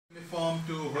Uniform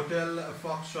to Hotel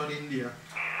Foxtrot India.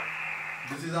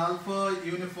 This is Alpha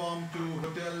Uniform to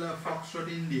Hotel Foxtrot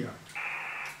India.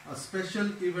 A special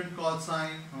event call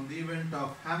sign on the event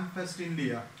of Hamfest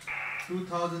India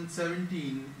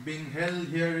 2017 being held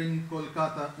here in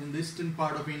Kolkata in the eastern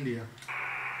part of India,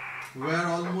 where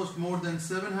almost more than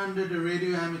 700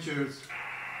 radio amateurs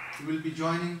will be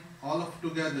joining all of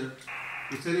together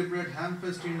to celebrate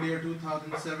Hamfest India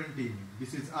 2017.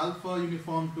 This is Alpha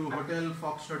Uniform to Hotel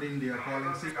Foxtrot India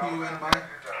calling CQ and bye.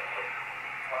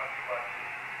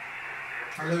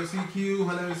 Hello CQ,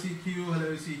 hello CQ,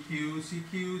 hello CQ,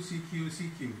 CQ, CQ,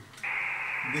 CQ.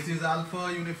 This is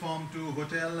Alpha Uniform to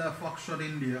Hotel Foxtrot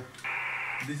India.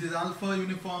 This is Alpha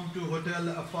Uniform to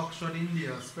Hotel Foxtrot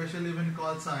India, special event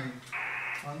call sign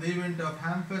on the event of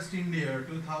Hamfest India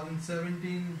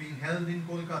 2017 being held in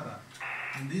Kolkata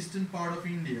in the eastern part of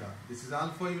India. This is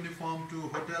Alpha Uniform to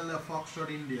Hotel Foxtrot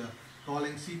India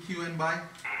calling CQ and bye.